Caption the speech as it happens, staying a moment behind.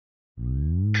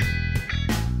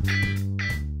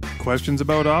Questions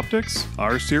about optics?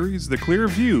 Our series, The Clear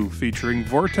View, featuring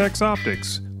Vortex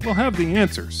Optics, will have the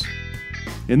answers.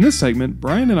 In this segment,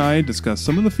 Brian and I discuss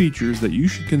some of the features that you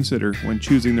should consider when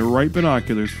choosing the right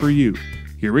binoculars for you.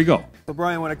 Here we go. So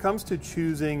Brian, when it comes to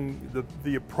choosing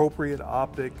the appropriate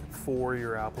optic for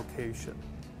your application,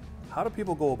 how do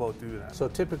people go about doing that? So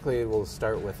typically we'll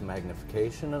start with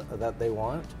magnification that they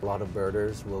want. A lot of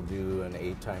birders will do an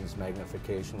 8 times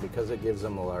magnification because it gives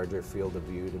them a larger field of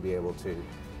view to be able to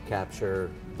capture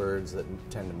birds that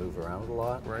tend to move around a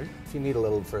lot. Right. If you need a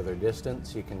little further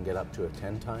distance, you can get up to a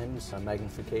 10 times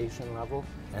magnification level.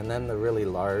 And then the really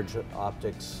large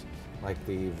optics, like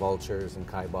the vultures and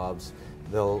kaibobs,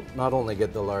 they'll not only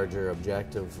get the larger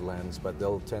objective lens, but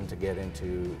they'll tend to get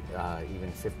into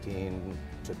even 15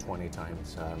 to 20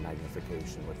 times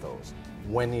magnification with those.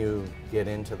 When you get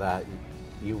into that,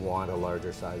 you want a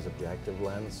larger size objective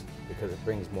lens because it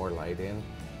brings more light in.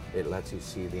 It lets you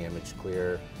see the image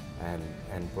clear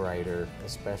and brighter,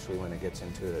 especially when it gets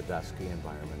into a dusky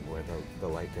environment where the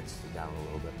light gets down a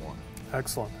little bit more.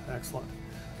 Excellent, excellent.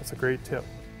 That's a great tip.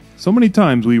 So many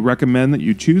times we recommend that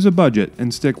you choose a budget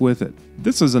and stick with it.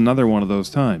 This is another one of those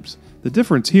times. The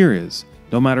difference here is,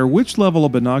 no matter which level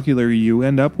of binocular you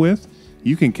end up with,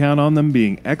 you can count on them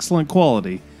being excellent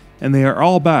quality, and they are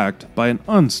all backed by an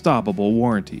unstoppable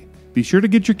warranty. Be sure to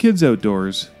get your kids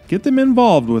outdoors, get them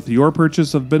involved with your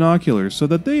purchase of binoculars so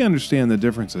that they understand the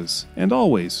differences, and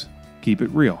always keep it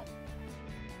real.